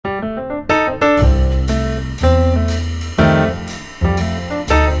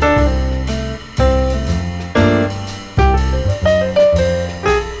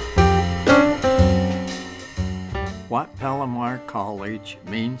College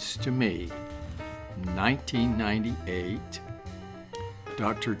Means to Me, 1998,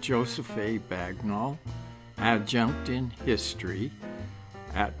 Dr. Joseph A. Bagnall, Adjunct in History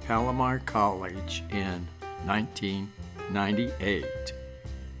at Palomar College in 1998.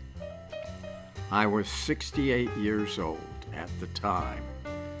 I was 68 years old at the time.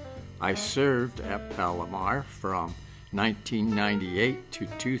 I served at Palomar from 1998 to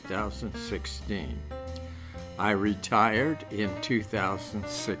 2016. I retired in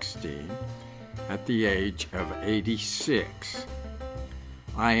 2016 at the age of 86.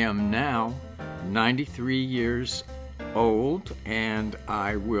 I am now 93 years old, and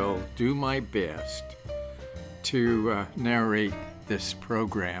I will do my best to narrate this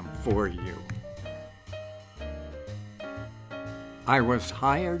program for you. I was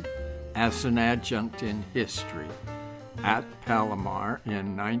hired as an adjunct in history at Palomar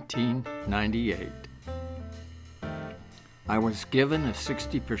in 1998. I was given a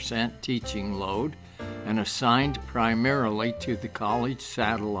 60% teaching load and assigned primarily to the college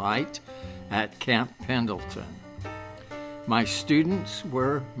satellite at Camp Pendleton. My students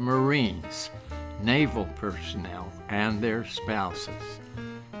were Marines, naval personnel and their spouses,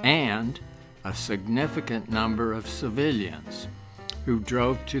 and a significant number of civilians who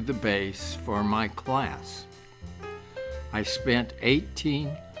drove to the base for my class. I spent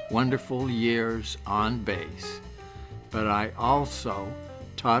 18 wonderful years on base, but I also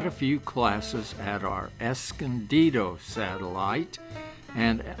taught a few classes at our Escondido satellite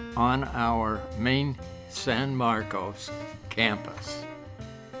and on our main San Marcos campus.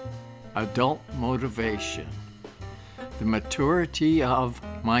 Adult motivation. The maturity of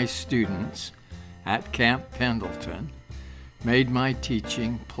my students at Camp Pendleton made my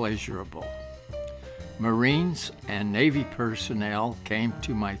teaching pleasurable. Marines and Navy personnel came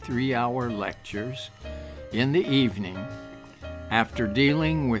to my 3-hour lectures in the evening after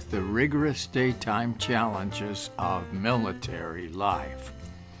dealing with the rigorous daytime challenges of military life.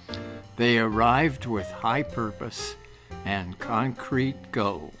 They arrived with high purpose and concrete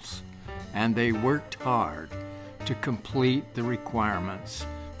goals, and they worked hard to complete the requirements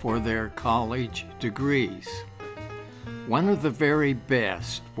for their college degrees. One of the very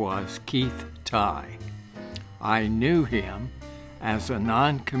best was Keith Tye. I knew him as a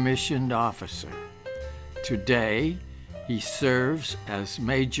non-commissioned officer. Today, he serves as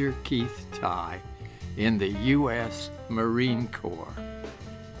Major Keith Tye in the U.S. Marine Corps.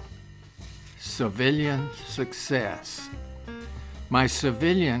 Civilian success. My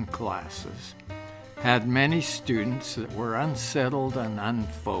civilian classes had many students that were unsettled and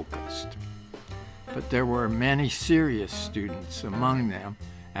unfocused, but there were many serious students among them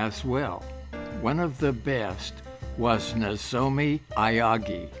as well. One of the best was Nozomi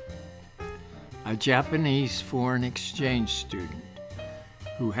Ayagi, a Japanese foreign exchange student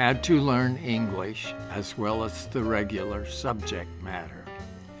who had to learn English as well as the regular subject matter.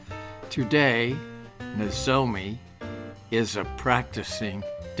 Today, Nozomi is a practicing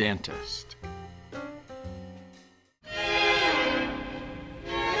dentist.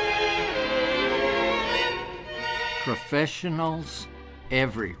 Professionals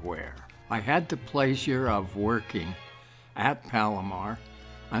everywhere. I had the pleasure of working at Palomar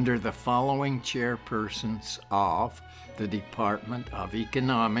under the following chairpersons of the Department of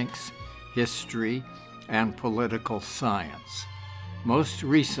Economics, History, and Political Science. Most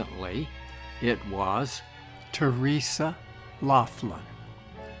recently, it was Teresa Laughlin,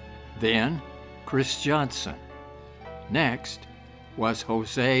 then Chris Johnson. Next was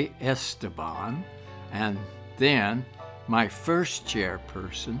Jose Esteban, and then my first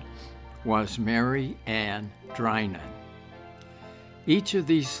chairperson was Mary Ann Drinan. Each of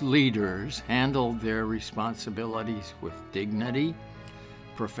these leaders handled their responsibilities with dignity,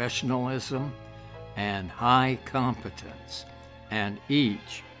 professionalism, and high competence, and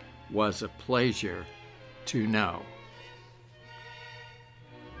each was a pleasure to know.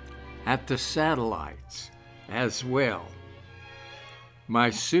 At the satellites as well, my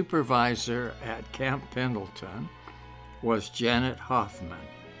supervisor at Camp Pendleton was Janet Hoffman,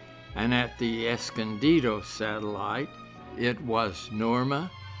 and at the Escondido satellite, it was Norma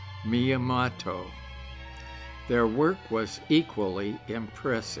Miyamoto. Their work was equally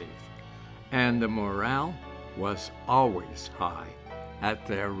impressive, and the morale was always high at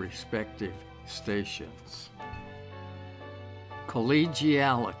their respective stations.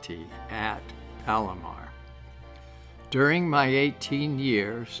 Collegiality at Palomar. During my 18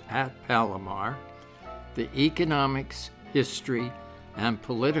 years at Palomar, the Economics, History, and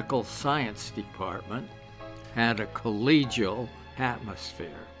Political Science Department had a collegial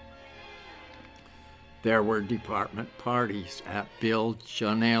atmosphere. There were department parties at Bill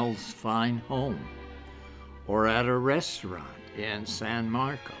Chanel's fine home, or at a restaurant in San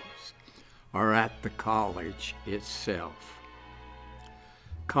Marcos, or at the college itself.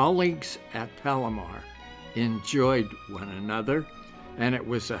 Colleagues at Palomar enjoyed one another, and it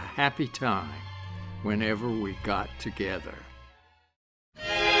was a happy time whenever we got together.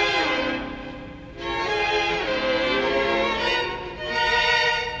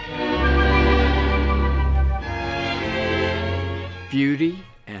 Beauty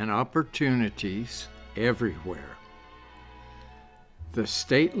and opportunities everywhere. The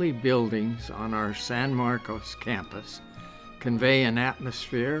stately buildings on our San Marcos campus convey an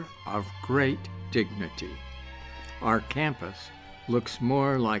atmosphere of great dignity. Our campus looks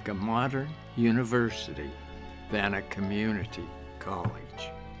more like a modern university than a community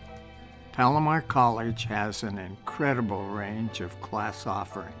college. Palomar College has an incredible range of class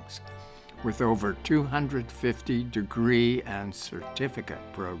offerings, with over 250 degree and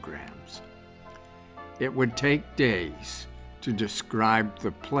certificate programs. It would take days to describe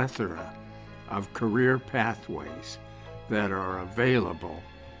the plethora of career pathways that are available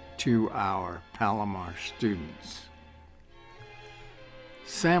to our Palomar students.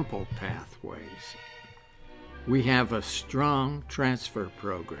 Sample pathways. We have a strong transfer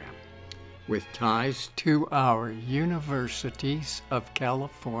program with ties to our universities of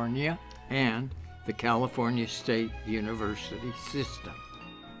California and the California State University system.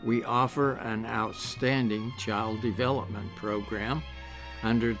 We offer an outstanding child development program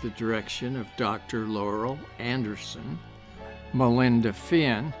under the direction of Dr. Laurel Anderson. Melinda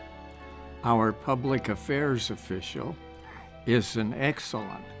Finn, our public affairs official, is an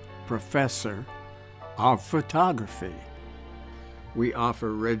excellent professor of photography. We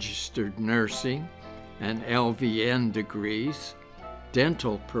offer registered nursing and LVN degrees,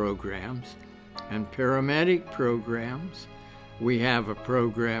 dental programs, and paramedic programs. We have a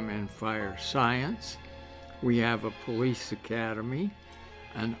program in fire science. We have a police academy,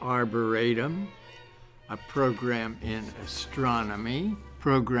 an arboretum, a program in astronomy,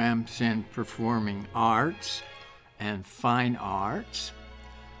 programs in performing arts and fine arts,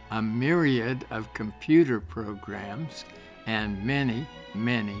 a myriad of computer programs, and many,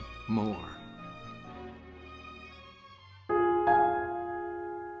 many more.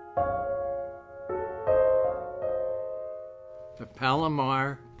 The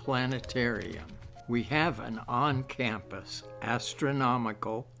Palomar Planetarium. We have an on-campus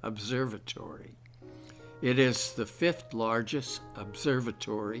astronomical observatory. It is the 5th largest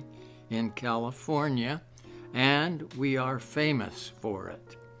observatory in California, and we are famous for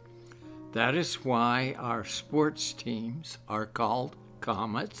it. That is why our sports teams are called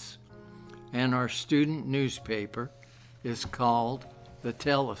Comets, and our student newspaper is called The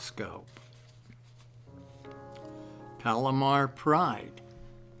Telescope. Palomar Pride.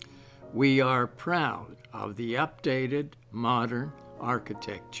 We are proud of the updated modern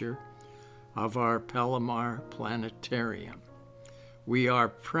architecture of our Palomar Planetarium. We are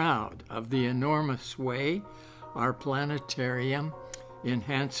proud of the enormous way our planetarium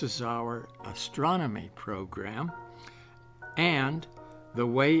enhances our astronomy program and the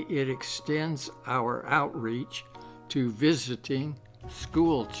way it extends our outreach to visiting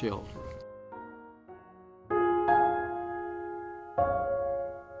school children.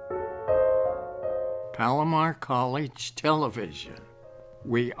 Palomar College Television.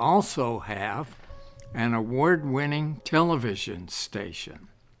 We also have an award-winning television station.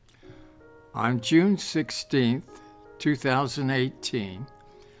 On June 16, 2018,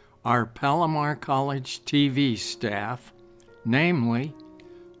 our Palomar College TV staff, namely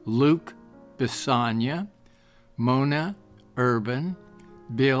Luke Bisagna, Mona Urban,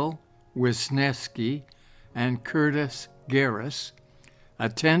 Bill Wisniewski, and Curtis Garris,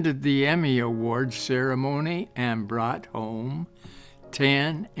 attended the Emmy Awards ceremony and brought home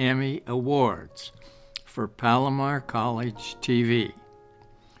 10 Emmy Awards for Palomar College TV.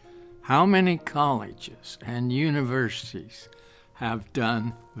 How many colleges and universities have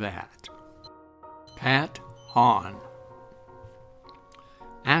done that? Pat Hahn.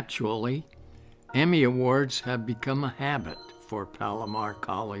 Actually, Emmy Awards have become a habit for Palomar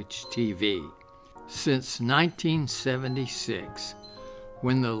College TV. Since 1976,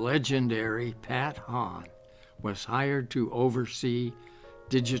 when the legendary Pat Hahn was hired to oversee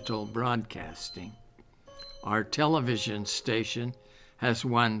digital broadcasting, our television station has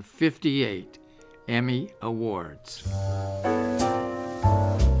won 58 Emmy Awards.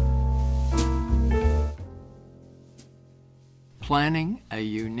 Planning a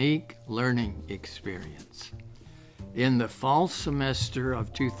unique learning experience. In the fall semester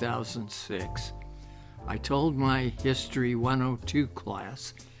of 2006, I told my History 102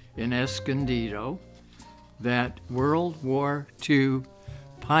 class in Escondido that World War II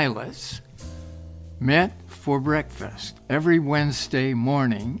pilots met for breakfast every Wednesday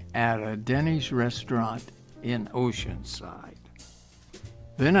morning at a Denny's restaurant in Oceanside.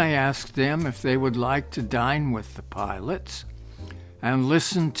 Then I asked them if they would like to dine with the pilots and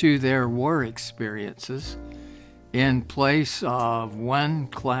listen to their war experiences in place of one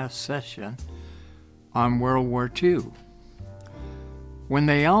class session on World War II. When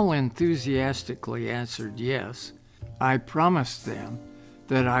they all enthusiastically answered yes, I promised them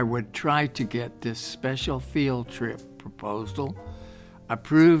that I would try to get this special field trip proposal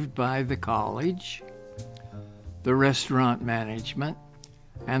approved by the college, the restaurant management,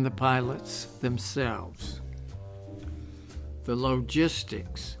 and the pilots themselves. The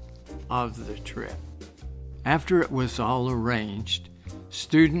logistics of the trip. After it was all arranged,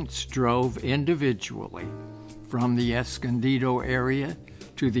 students drove individually from the Escondido area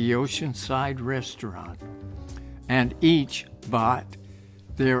to the Oceanside restaurant, and each bought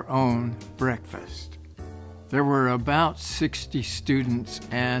their own breakfast. There were about 60 students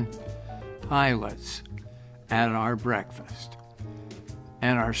and pilots at our breakfast,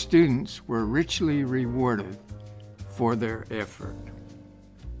 and our students were richly rewarded for their effort.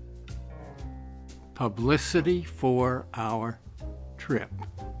 Publicity for our trip.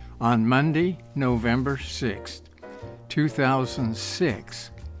 On Monday, November 6th,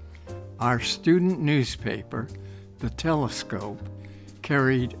 2006, our student newspaper, The Telescope,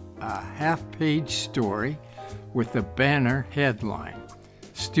 carried a half-page story with a banner headline,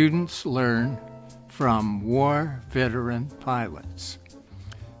 "Students Learn from War Veteran Pilots."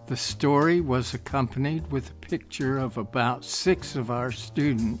 The story was accompanied with a picture of about 6 of our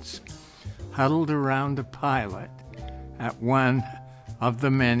students huddled around a pilot at one of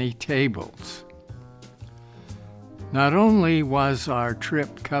the many tables. Not only was our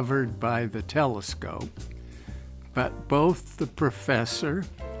trip covered by the Telescope, but both the professor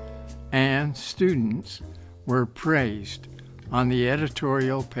and students were praised on the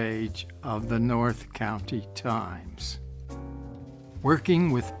editorial page of the North County Times.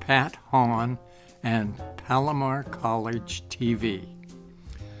 Working with Pat Hahn and Palomar College TV.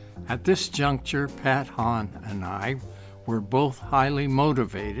 At this juncture, Pat Hahn and I were both highly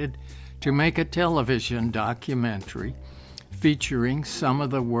motivated to make a television documentary featuring some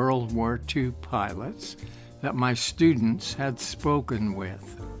of the World War II pilots that my students had spoken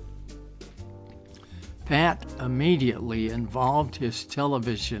with. Pat immediately involved his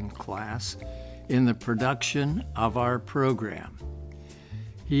television class in the production of our program.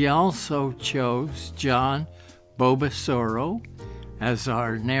 He also chose John Bobasoro as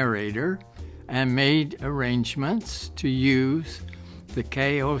our narrator and made arrangements to use the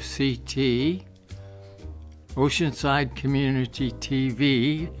KOCT, Oceanside Community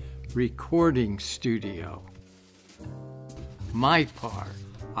TV, recording studio. My part,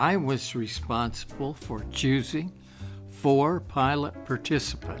 I was responsible for choosing 4 pilot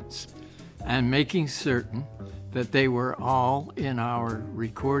participants and making certain that they were all in our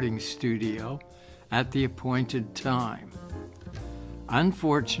recording studio at the appointed time.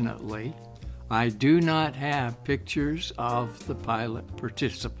 Unfortunately, I do not have pictures of the pilot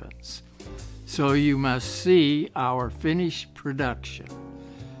participants, so you must see our finished production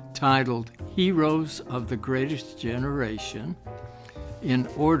titled Heroes of the Greatest Generation in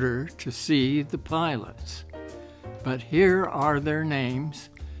order to see the pilots. But here are their names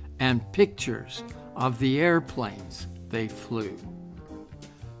and pictures of the airplanes they flew.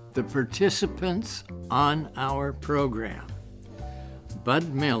 The participants on our program.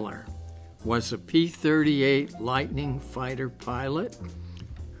 Bud Miller was a P-38 Lightning fighter pilot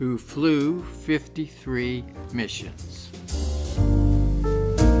who flew 53 missions.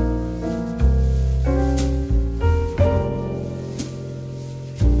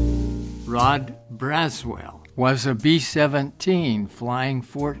 Rod Braswell was a B-17 Flying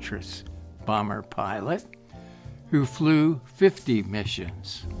Fortress bomber pilot who flew 50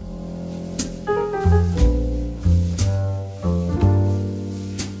 missions.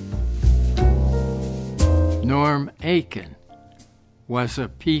 Norm Aiken was a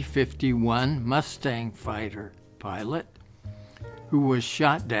P-51 Mustang fighter pilot who was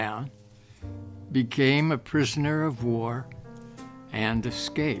shot down, became a prisoner of war, and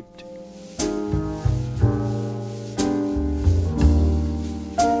escaped.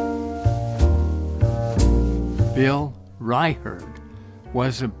 Bill Ryherd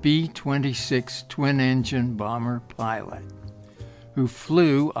was a B-26 twin-engine bomber pilot who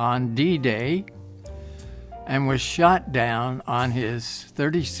flew on D-Day and was shot down on his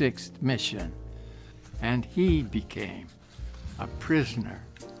 36th mission. and he became a prisoner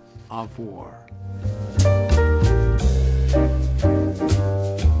of war.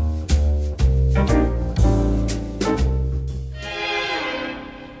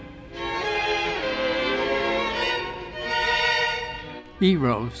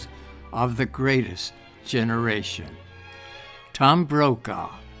 Heroes of the greatest generation. Tom Brokaw,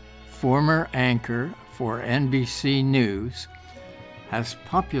 former anchor for NBC News, has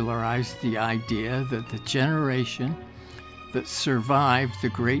popularized the idea that the generation that survived the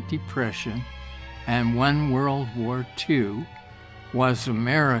Great Depression and won World War II was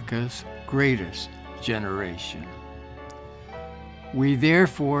America's greatest generation. We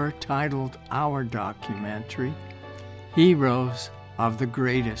therefore titled our documentary Heroes of the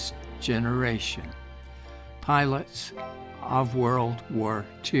Greatest Generation, Pilots of World War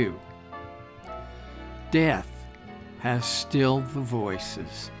II. Death has stilled the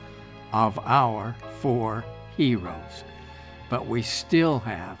voices of our four heroes, but we still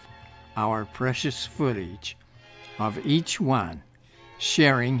have our precious footage of each one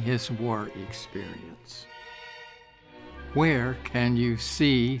sharing his war experience. Where can you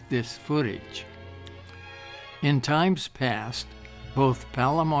see this footage? In times past, both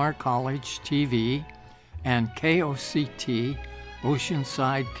Palomar College TV and KOCT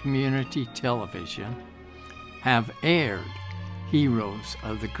Oceanside Community Television have aired Heroes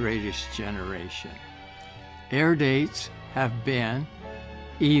of the Greatest Generation. Air dates have been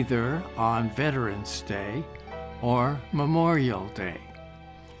either on Veterans Day or Memorial Day.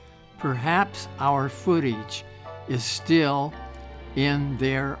 Perhaps our footage is still in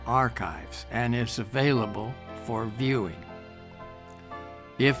their archives and is available for viewing.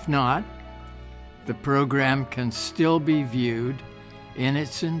 If not, the program can still be viewed in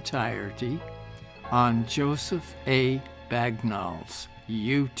its entirety on Joseph A. Bagnall's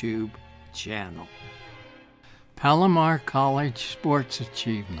YouTube channel. Palomar College sports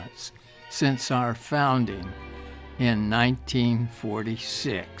achievements since our founding in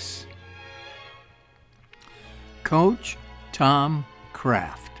 1946. Coach Tom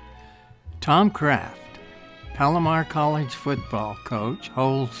Kraft. Tom Kraft, Palomar College football coach,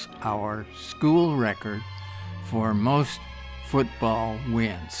 holds our school record for most football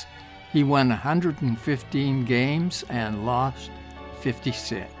wins. He won 115 games and lost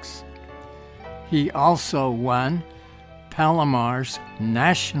 56. He also won Palomar's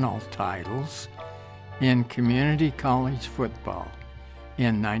national titles in community college football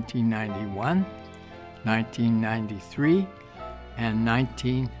in 1991, 1993, and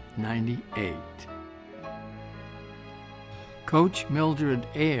 1998. Coach Mildred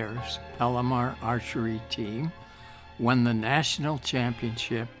Ayers' Palomar archery team won the national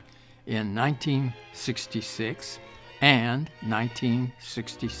championship in 1966 and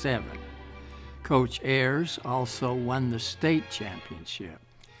 1967. Coach Ayers also won the state championship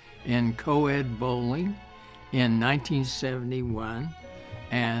in co-ed bowling in 1971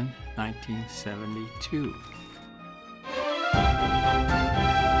 and 1972.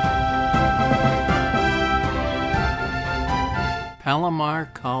 Palomar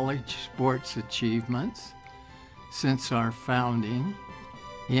College sports achievements since our founding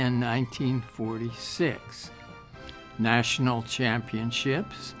in 1946. National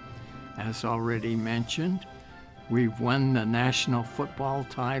championships, as already mentioned. We've won the national football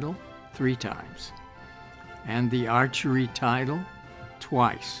title 3 times and the archery title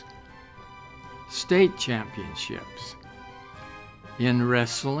twice. State championships. In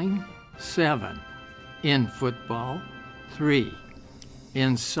wrestling, 7. In football, 3.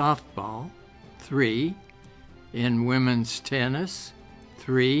 In softball, 3. In women's tennis,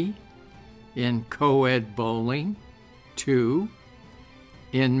 3. In co-ed bowling, 2.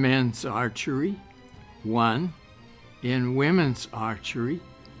 In men's archery, 1. In women's archery,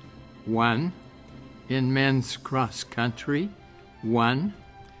 1. In men's cross country, 1.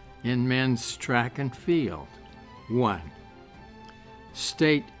 In men's track and field, 1.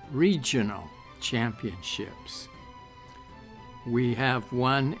 State regional championships. We have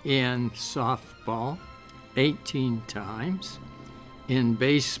won in softball 18 times, in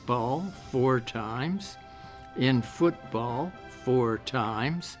baseball 4 times, in football 4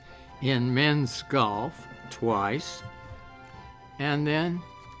 times, in men's golf twice, and then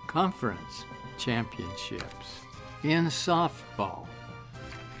conference championships. In softball,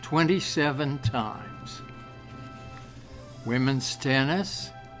 27 times. Women's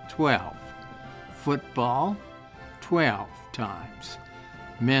tennis, 12. Football, 12 times.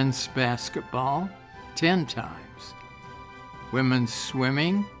 Men's basketball, 10 times. Women's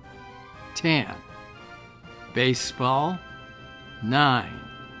swimming, 10. Baseball, 9.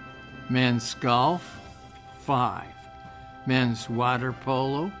 Men's golf, 5. Men's water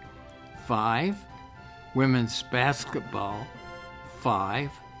polo, 5. Women's basketball, 5.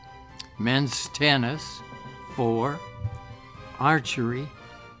 Men's tennis, 4. Archery,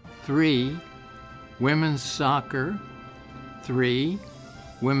 3. Women's soccer, 3.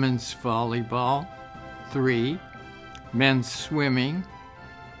 Women's volleyball, 3. Men's swimming,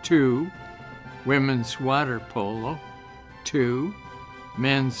 2. Women's water polo, 2.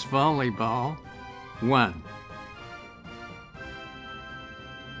 Men's volleyball, 1.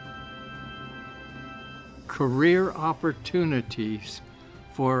 Career opportunities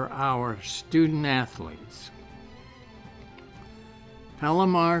for our student athletes.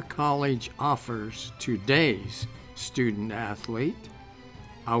 Palomar College offers today's student athlete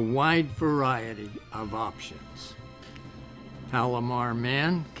a wide variety of options. Palomar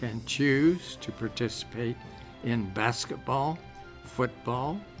men can choose to participate in basketball,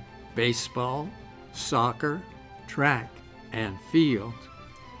 football, baseball, soccer, track and field,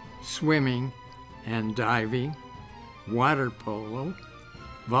 swimming and diving, water polo,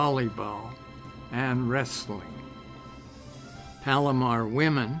 volleyball, and wrestling. Palomar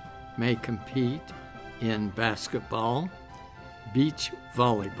women may compete in basketball, beach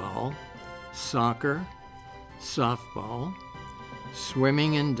volleyball, soccer, softball,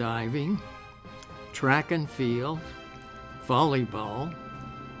 swimming and diving, track and field, volleyball,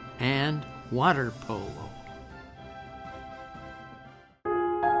 and water polo.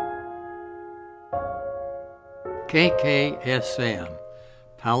 KKSM,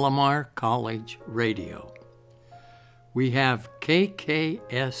 Palomar College Radio. We have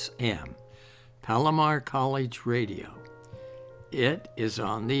KKSM, Palomar College Radio. It is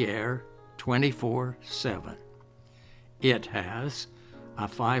on the air 24/7. It has a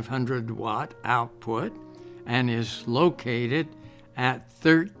 500-watt output and is located at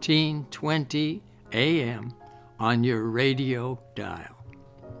 1320 AM on your radio dial.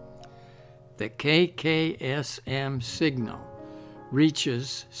 The KKSM signal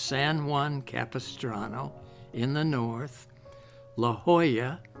reaches San Juan Capistrano in the north, La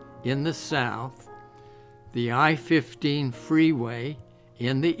Jolla in the south, the I-15 freeway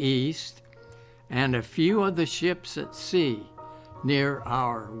in the east, and a few of the ships at sea near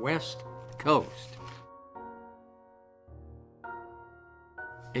our west coast.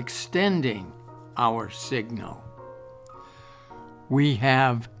 Extending our signal. We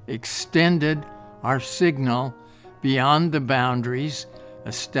have extended our signal beyond the boundaries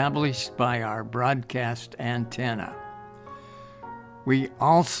established by our broadcast antenna. We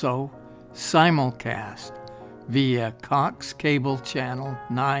also simulcast via Cox Cable Channel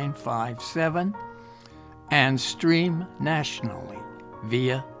 957 and stream nationally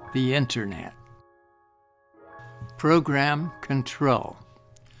via the Internet. Program control.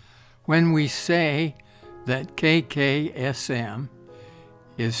 When we say that KKSM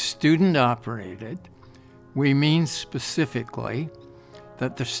is student-operated, we mean specifically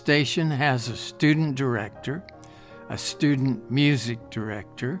that the station has a student director, a student music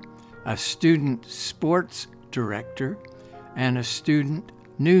director, a student sports director, and a student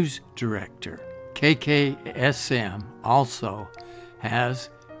news director. KKSM also has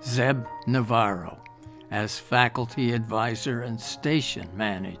Zeb Navarro as faculty advisor and station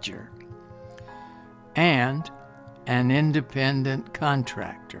manager, and an independent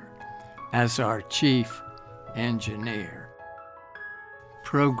contractor as our chief engineer.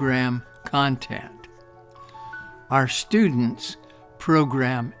 Program content. Our students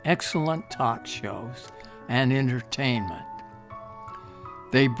program excellent talk shows and entertainment.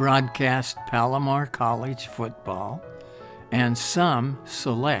 They broadcast Palomar College football and some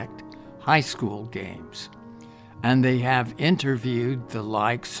select high school games, and they have interviewed the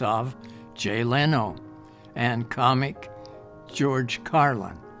likes of Jay Leno and comic George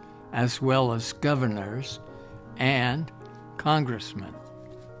Carlin, as well as governors and congressmen.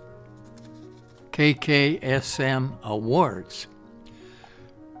 KKSM Awards.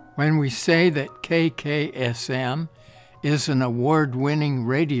 When we say that KKSM is an award-winning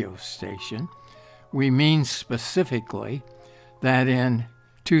radio station, we mean specifically that in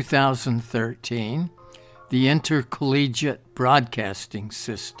 2013, the Intercollegiate Broadcasting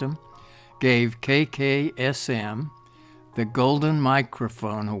System gave KKSM the Golden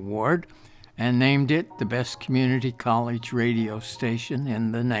Microphone Award and named it the best community college radio station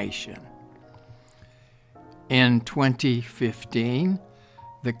in the nation. In 2015,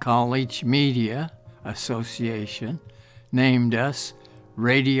 the College Media Association named us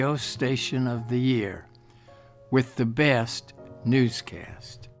Radio Station of the Year with the best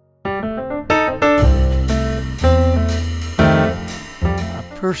newscast. A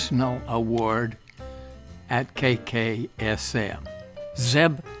personal award at KKSM.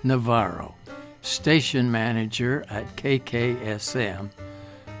 Zeb Navarro, station manager at KKSM,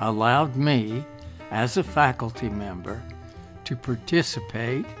 allowed me, as a faculty member, to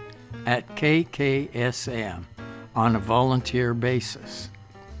participate at KKSM on a volunteer basis.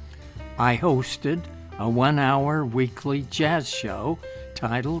 I hosted a 1-hour weekly jazz show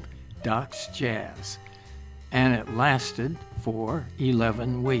titled Doc's Jazz, and it lasted for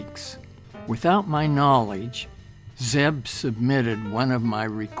 11 weeks. Without my knowledge, Zeb submitted one of my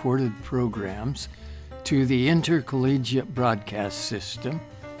recorded programs to the Intercollegiate Broadcast System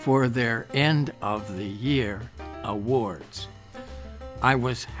for their End of the Year awards. I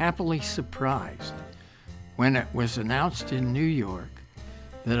was happily surprised when it was announced in New York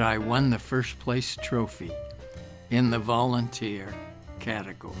that I won the first place trophy in the volunteer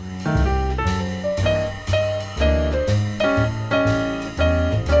category.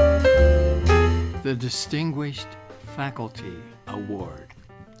 The Distinguished Faculty Award.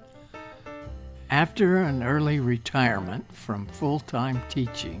 After an early retirement from full-time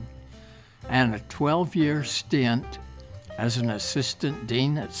teaching and a 12-year stint as an assistant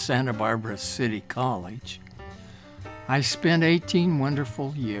dean at Santa Barbara City College, I spent 18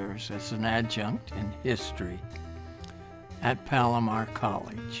 wonderful years as an adjunct in history at Palomar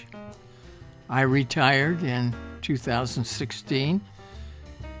College. I retired in 2016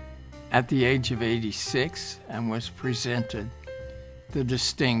 at the age of 86 and was presented the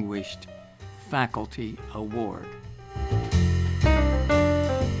Distinguished Faculty Award.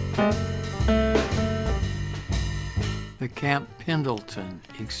 The Camp Pendleton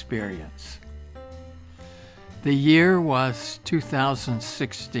experience. The year was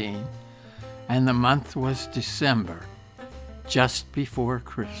 2016 and the month was December, just before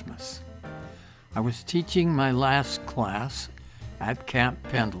Christmas. I was teaching my last class at Camp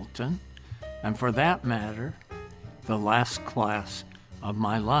Pendleton, and for that matter, the last class of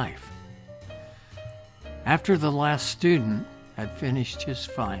my life. After the last student had finished his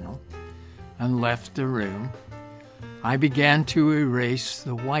final and left the room, I began to erase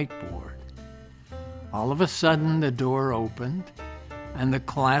the whiteboard. All of a sudden, the door opened, and the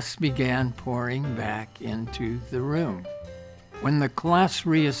class began pouring back into the room. When the class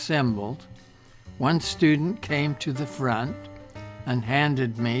reassembled, one student came to the front and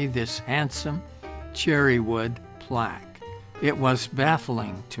handed me this handsome cherrywood plaque. It was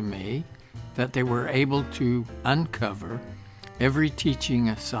baffling to me that they were able to uncover every teaching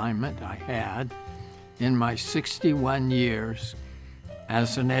assignment I had in my 61 years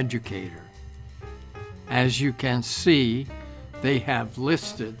as an educator. As you can see, they have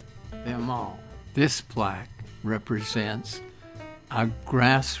listed them all. This plaque represents a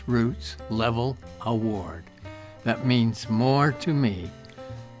grassroots level award that means more to me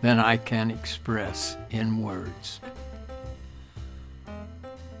than I can express in words.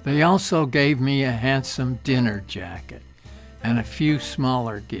 They also gave me a handsome dinner jacket and a few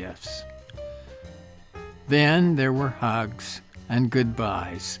smaller gifts. Then there were hugs and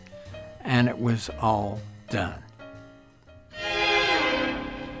goodbyes, and it was all done.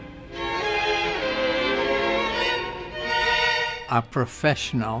 A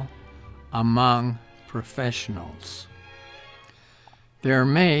professional among professionals. There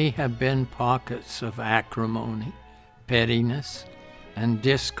may have been pockets of acrimony, pettiness, and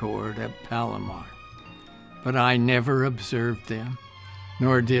discord at Palomar, but I never observed them,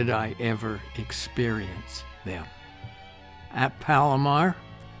 nor did I ever experience them. At Palomar,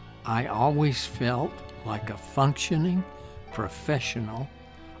 I always felt like a functioning professional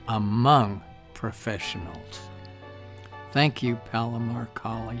among professionals. Thank you, Palomar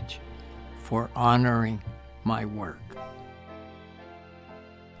College, for honoring my work.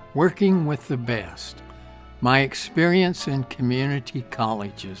 Working with the best. My experience in community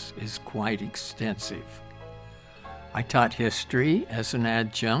colleges is quite extensive. I taught history as an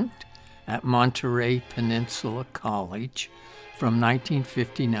adjunct at Monterey Peninsula College from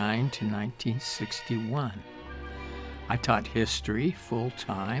 1959 to 1961. I taught history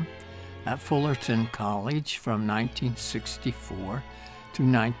full-time at Fullerton College from 1964 to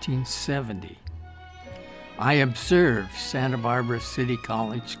 1970. I observed Santa Barbara City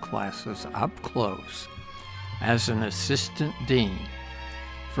College classes up close as an assistant dean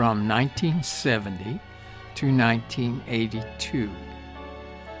from 1970 to 1982.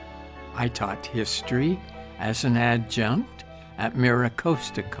 I taught history as an adjunct at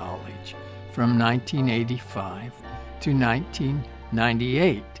Miracosta College from 1985 to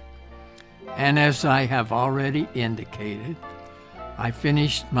 1998. And as I have already indicated, I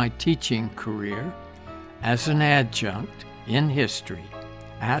finished my teaching career as an adjunct in history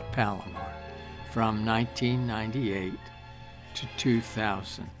at Palomar from 1998 to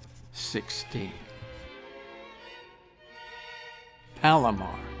 2016.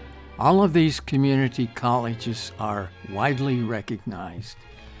 Palomar. All of these community colleges are widely recognized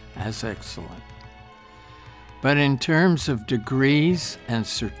as excellent. But in terms of degrees and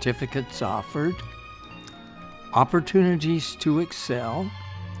certificates offered, opportunities to excel,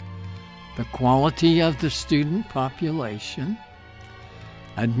 the quality of the student population,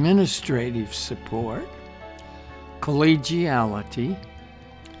 administrative support, collegiality,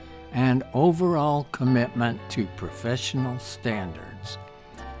 and overall commitment to professional standards,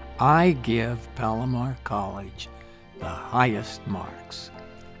 I give Palomar College the highest marks,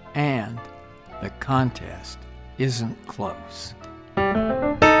 and the contest isn't close.